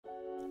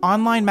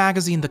Online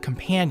magazine The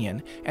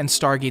Companion and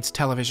Stargate's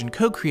television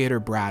co-creator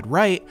Brad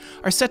Wright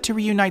are set to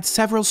reunite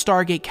several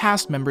Stargate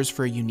cast members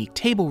for a unique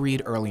table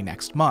read early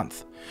next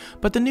month.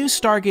 But the new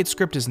Stargate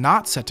script is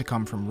not set to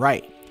come from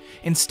Wright.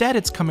 Instead,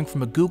 it's coming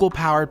from a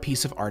Google-powered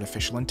piece of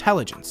artificial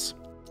intelligence.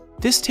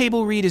 This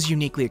table read is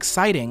uniquely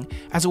exciting,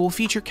 as it will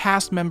feature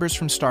cast members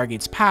from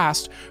Stargate's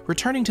past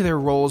returning to their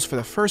roles for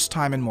the first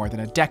time in more than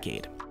a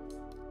decade.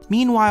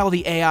 Meanwhile,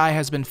 the AI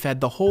has been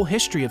fed the whole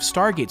history of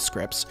Stargate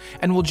scripts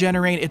and will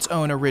generate its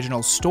own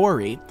original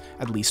story,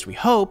 at least we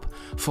hope,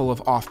 full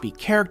of offbeat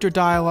character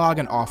dialogue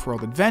and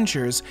off-world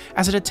adventures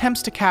as it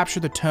attempts to capture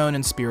the tone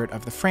and spirit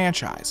of the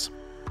franchise.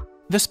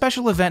 The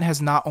special event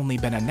has not only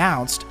been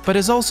announced, but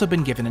has also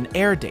been given an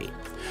air date.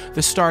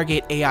 The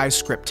Stargate AI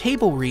script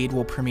table read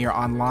will premiere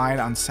online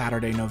on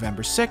Saturday,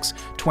 November 6,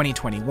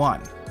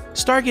 2021.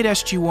 Stargate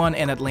SG-1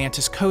 and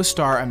Atlantis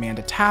co-star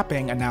Amanda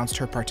Tapping announced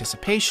her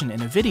participation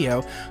in a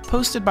video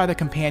posted by the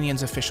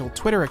Companion's official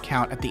Twitter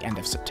account at the end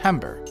of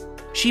September.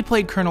 She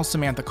played Colonel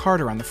Samantha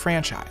Carter on the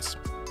franchise.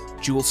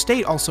 Jewel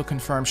Staite also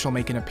confirmed she'll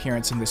make an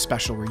appearance in this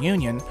special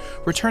reunion,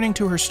 returning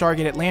to her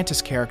Stargate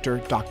Atlantis character,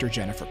 Dr.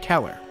 Jennifer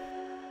Keller.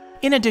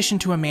 In addition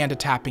to Amanda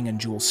Tapping and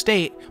Jewel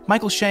Staite,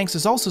 Michael Shanks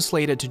is also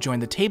slated to join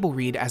the table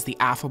read as the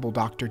affable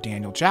Dr.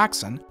 Daniel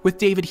Jackson, with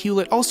David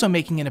Hewlett also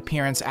making an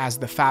appearance as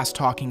the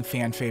fast-talking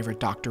fan-favorite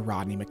Dr.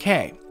 Rodney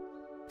McKay.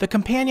 The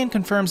Companion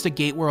confirms to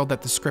Gateworld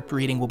that the script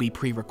reading will be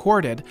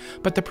pre-recorded,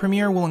 but the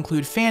premiere will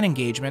include fan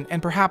engagement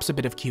and perhaps a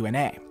bit of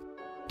Q&A.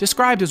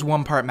 Described as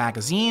one part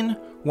magazine,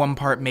 one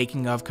part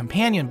making of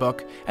companion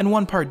book, and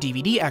one part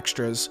DVD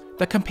extras,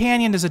 The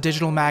Companion is a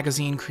digital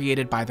magazine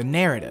created by The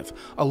Narrative,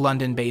 a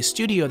London-based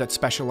studio that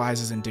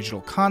specializes in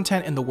digital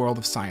content in the world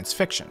of science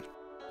fiction.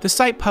 The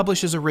site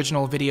publishes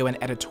original video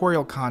and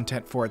editorial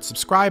content for its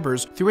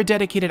subscribers through a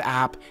dedicated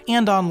app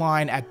and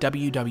online at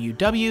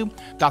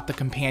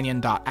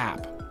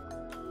www.thecompanion.app.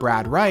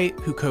 Brad Wright,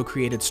 who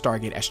co-created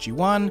Stargate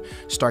SG-1,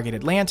 Stargate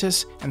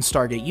Atlantis, and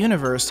Stargate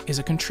Universe, is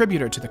a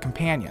contributor to The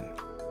Companion.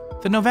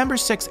 The November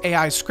 6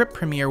 AI script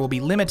premiere will be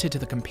limited to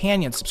the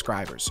Companion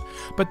subscribers,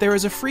 but there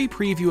is a free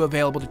preview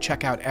available to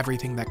check out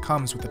everything that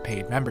comes with a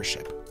paid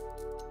membership.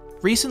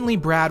 Recently,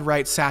 Brad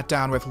Wright sat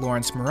down with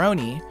Lawrence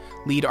Moroney,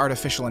 lead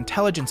artificial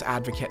intelligence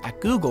advocate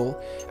at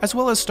Google, as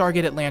well as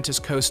Stargate Atlantis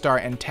co-star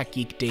and tech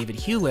geek David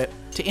Hewlett,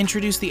 to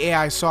introduce the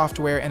AI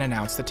software and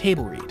announce the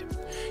table read.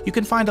 You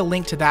can find a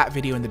link to that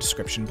video in the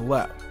description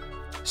below.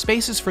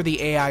 Spaces for the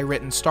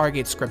AI-written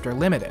Stargate script are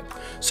limited,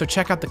 so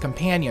check out The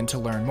Companion to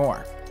learn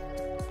more.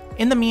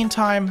 In the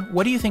meantime,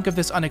 what do you think of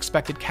this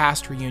unexpected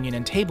cast reunion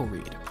and table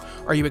read?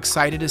 Are you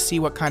excited to see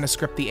what kind of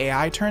script the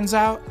AI turns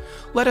out?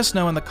 Let us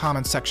know in the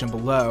comments section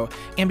below,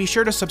 and be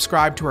sure to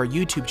subscribe to our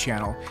YouTube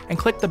channel and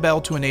click the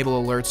bell to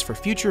enable alerts for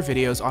future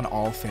videos on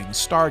all things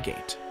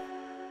Stargate.